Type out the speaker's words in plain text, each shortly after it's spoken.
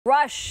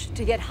rush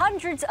to get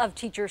hundreds of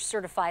teachers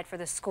certified for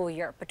the school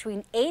year.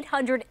 Between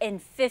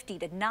 850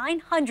 to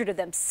 900 of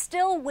them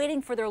still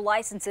waiting for their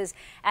licenses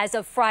as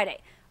of Friday.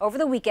 Over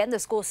the weekend, the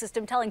school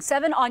system telling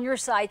 7 on Your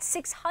Side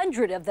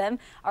 600 of them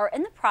are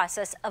in the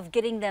process of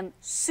getting them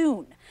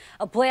soon.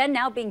 A plan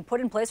now being put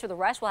in place for the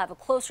rest. We'll have a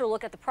closer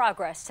look at the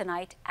progress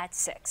tonight at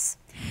 6.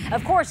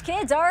 Of course,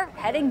 kids are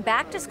heading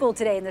back to school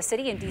today in the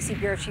city, and D.C.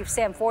 Bureau Chief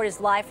Sam Ford is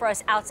live for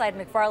us outside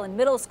McFarland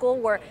Middle School,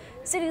 where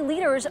city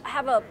leaders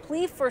have a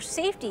plea for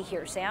safety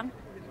here. Sam?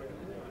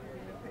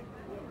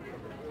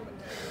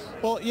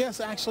 Well, yes,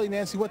 actually,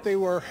 Nancy, what they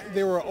were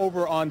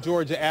over on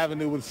Georgia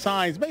Avenue with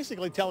signs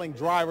basically telling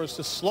drivers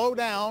to slow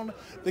down.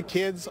 The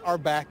kids are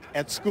back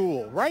at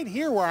school. Right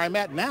here where I'm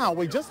at now,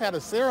 we just had a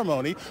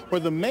ceremony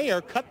where the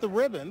mayor cut the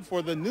ribbon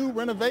for the new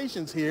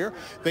renovations here.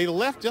 They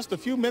left just a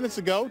few minutes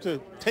ago to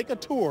take a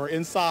tour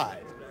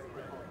inside.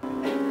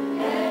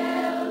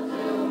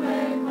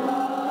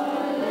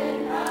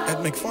 At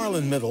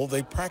McFarland Middle,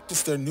 they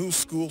practiced their new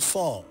school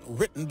song,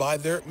 written by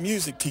their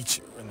music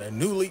teacher in their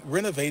newly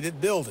renovated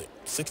building,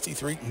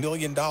 $63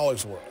 million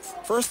worth.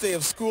 First day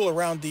of school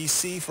around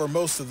D.C. for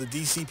most of the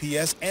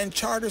DCPS and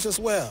charters as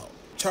well.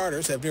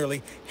 Charters have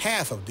nearly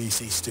half of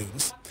D.C.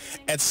 students.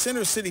 At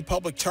Center City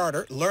Public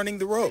Charter, learning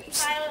the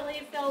ropes.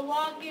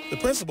 The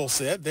principal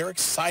said they're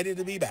excited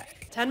to be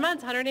back. 10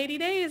 months, 180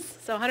 days,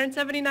 so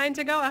 179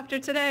 to go after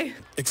today.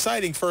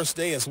 Exciting first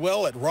day as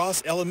well at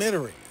Ross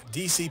Elementary,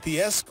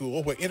 DCPS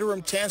school, where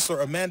Interim Chancellor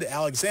Amanda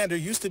Alexander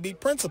used to be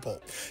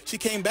principal. She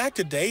came back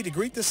today to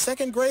greet the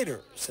second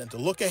graders and to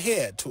look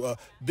ahead to a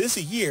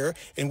busy year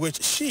in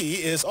which she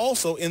is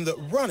also in the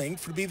running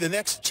to be the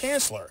next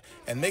chancellor,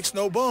 and makes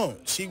no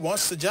bones, she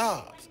wants the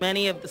job.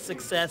 Many of the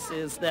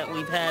successes that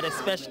we've had,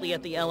 especially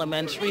at the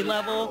elementary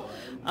level,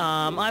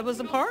 I was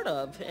a part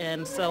of,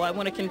 and so I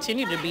want to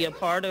continue to be a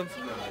part of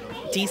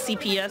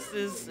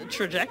DCPS's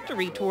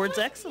trajectory towards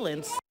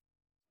excellence.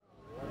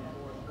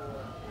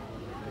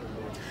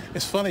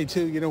 It's funny,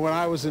 too, you know, when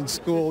I was in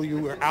school, you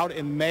were out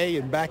in May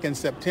and back in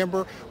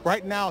September.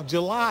 Right now,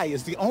 July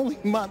is the only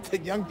month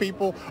that young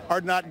people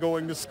are not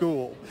going to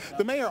school.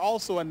 The mayor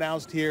also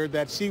announced here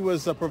that she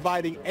was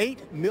providing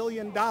 $8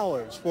 million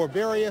for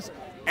various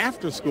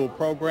after-school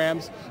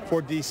programs for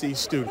D.C.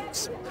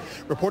 students.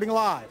 Reporting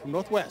live from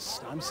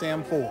Northwest, I'm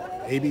Sam Ford,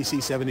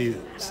 ABC 7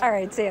 News. All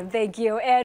right, Sam, thank you. And